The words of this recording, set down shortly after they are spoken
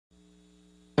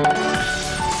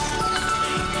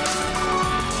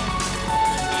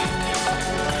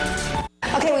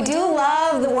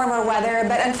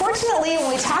But unfortunately, when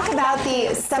we talk about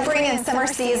the spring and summer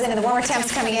season and the warmer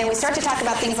temps coming in, we start to talk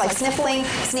about things like sniffling,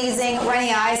 sneezing, runny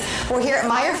eyes. We're here at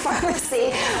Meyer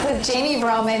Pharmacy with Jamie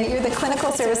Broman. You're the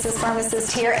clinical services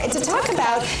pharmacist here to talk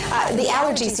about the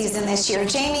allergy season this year.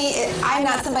 Jamie, I'm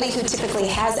not somebody who typically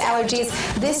has allergies.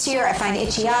 This year, I find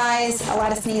itchy eyes, a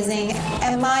lot of sneezing.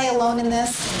 Am I alone in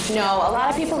this? No, a lot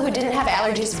of people who didn't have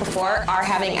allergies before are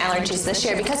having allergies this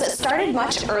year because it started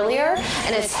much earlier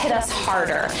and it's hit us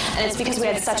harder. And it's because we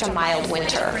had such a mild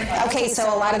winter. Okay,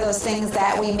 so a lot of those things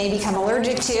that we may become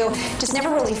allergic to just never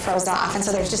really froze off, and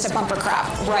so there's just a bumper crop.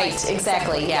 Right,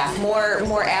 exactly, yeah.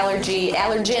 More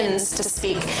allergens to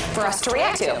speak for us to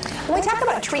react to. When we talk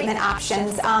about treatment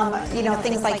options, you know,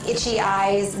 things like itchy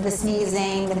eyes, the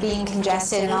sneezing, the being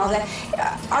congested and all of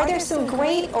that, are there some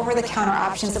great over-the-counter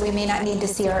options that we may not need to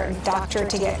see our doctor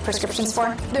to get prescriptions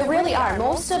for? There really are.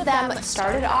 Most of them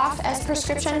started off as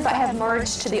prescription but have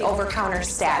merged to the over-counter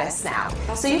status now.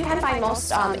 So you can find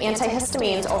most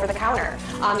antihistamines over the counter,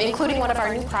 including one of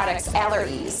our new products,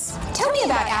 allergies. Tell me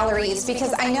about allergies,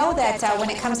 because I know that when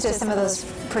it comes to some of those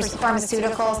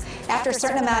pharmaceuticals, after a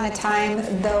certain amount of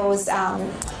time, those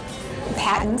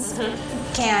patents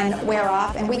can wear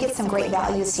off, and we get some great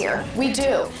values here. We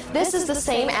do. This is the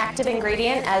same active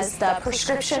ingredient as the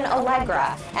prescription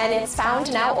Allegra, and it's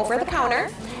found now over the counter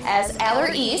as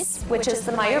allergies, which is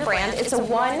the Meyer brand. It's a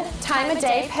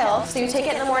one-time-a-day pill, so you take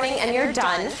it in the morning and you're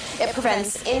done. It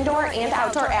prevents indoor and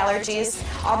outdoor allergies,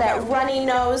 all that runny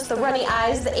nose, the runny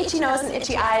eyes, the itchy nose and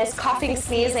itchy eyes, coughing,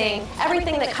 sneezing,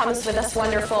 everything that comes with this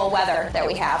wonderful weather that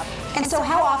we have. And so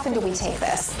how often do we take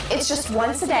this? It's just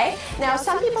once a day. Now,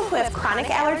 some people who have chronic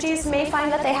allergies may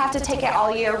find that they have to take it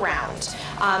all year round.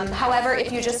 However,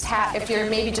 if you're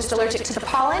maybe just allergic to the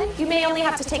pollen, you may only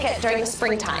have to take it during the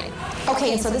springtime.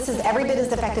 Okay, and so this is every bit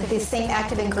as effective, the same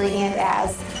active ingredient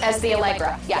as the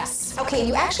Allegra, yes. Okay,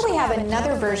 you actually have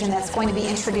another version that's going to be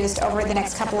introduced over the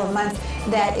next couple of months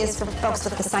that is for folks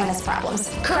with the sinus problems.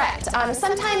 Correct.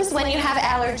 Sometimes when you have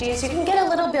allergies, you can get a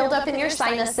little buildup in your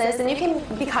sinuses and you can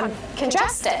become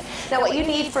congested. Now what you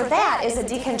need for that is a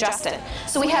decongestant.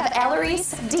 So we have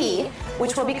Allergies D,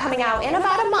 which will be coming out in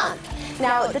about a month.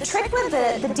 Now the trick with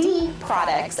the D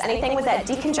products, anything with that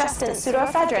decongestant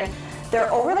pseudoephedrine, they're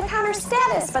over-the-counter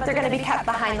status, but they're going to be kept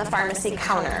behind the pharmacy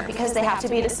counter because they have to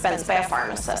be dispensed by a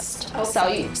pharmacist. Okay. So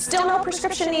you still no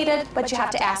prescription needed, but you have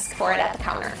to ask for it at the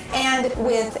counter. And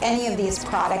with any of these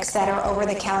products that are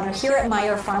over-the-counter, here at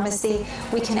Meyer Pharmacy,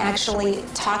 we can actually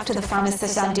talk to the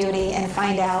pharmacist on duty and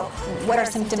find out what our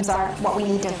symptoms are, what we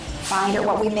need to find, or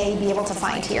what we may be able to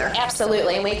find here.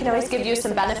 Absolutely, and we can always give you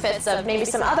some benefits of maybe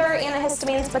some other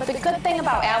antihistamines, but the good thing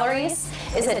about allergies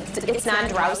is that it's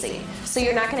non-drowsy. So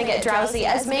you're not going to get drowsy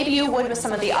as maybe you would with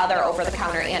some of the other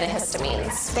over-the-counter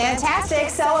antihistamines. Fantastic.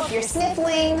 So if you're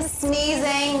sniffling,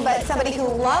 sneezing, but somebody who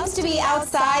loves to be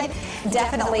outside,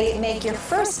 definitely make your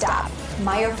first stop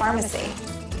Meyer Pharmacy.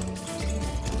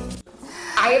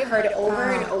 I have heard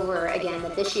over and over again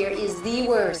that this year is the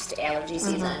worst allergy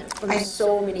season for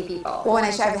so many people. Well,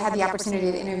 I've had the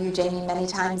opportunity to interview Jamie many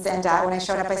times, and when I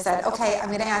showed up, I said, okay, I'm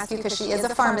going to ask you, because she is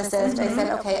a pharmacist. I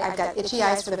said, okay, I've got itchy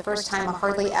eyes for the first time. I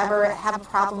hardly ever have a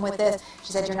problem with this.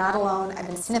 She said, you're not alone. I've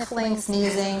been sniffling,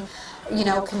 sneezing, you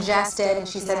know, congested, and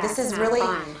she said, this is really,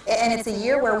 and it's a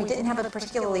year where we didn't have a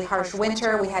particularly harsh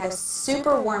winter. We had a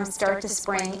super warm start to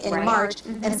spring in March,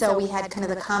 and so we had kind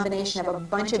of the combination of a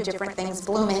bunch of different things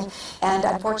blooming, and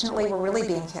unfortunately we're really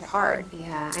being hit hard.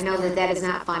 Yeah, I know that is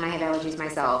not fun. I have allergies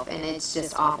myself, and it's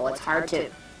just awful. It's hard to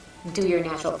do your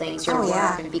natural things, your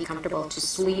work, and be comfortable to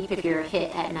sleep if you're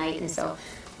hit at night, and so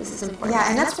this is important. Yeah,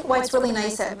 and that's why it's really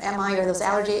nice at Meyer. Those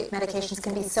allergy medications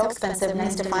can be so expensive.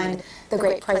 Nice to find the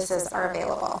great prices are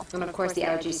available. And of course, the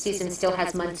allergy season still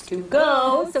has months to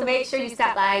go, so make sure you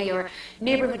stop by your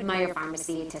neighborhood Meyer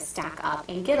Pharmacy to stock up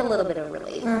and get a little bit of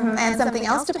relief. And something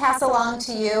else to pass along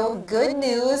to you, good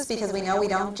news, because we know we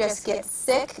don't just get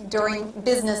sick during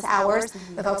business hours.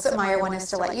 The folks at Meyer want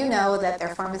us to let you know that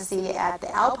their pharmacy at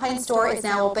the Alpine store is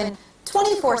now open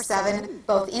 24/7,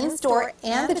 both in-store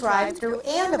and the drive-through,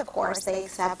 and of course they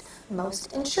accept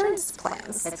most insurance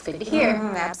plans. That's good to hear.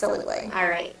 Absolutely. All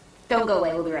right, don't go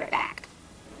away. We'll be right back.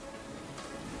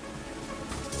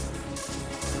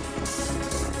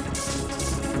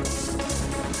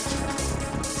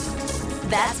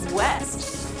 That's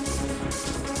West.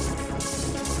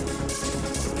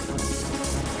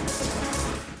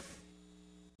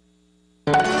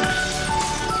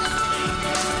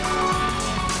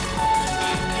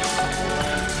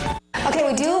 Okay,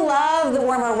 we do love the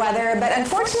warmer weather, but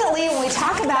unfortunately when we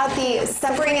talk about about the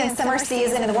spring and summer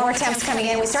season and the warmer temps coming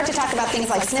in, we start to talk about things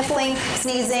like sniffling,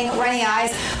 sneezing, runny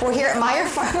eyes. We're here at Meyer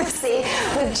Pharmacy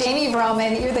with Jamie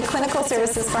Vroman. You're the clinical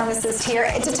services pharmacist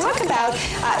here to talk about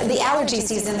the allergy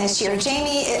season this year.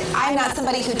 Jamie, I'm not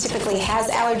somebody who typically has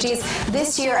allergies.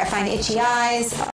 This year I find itchy eyes,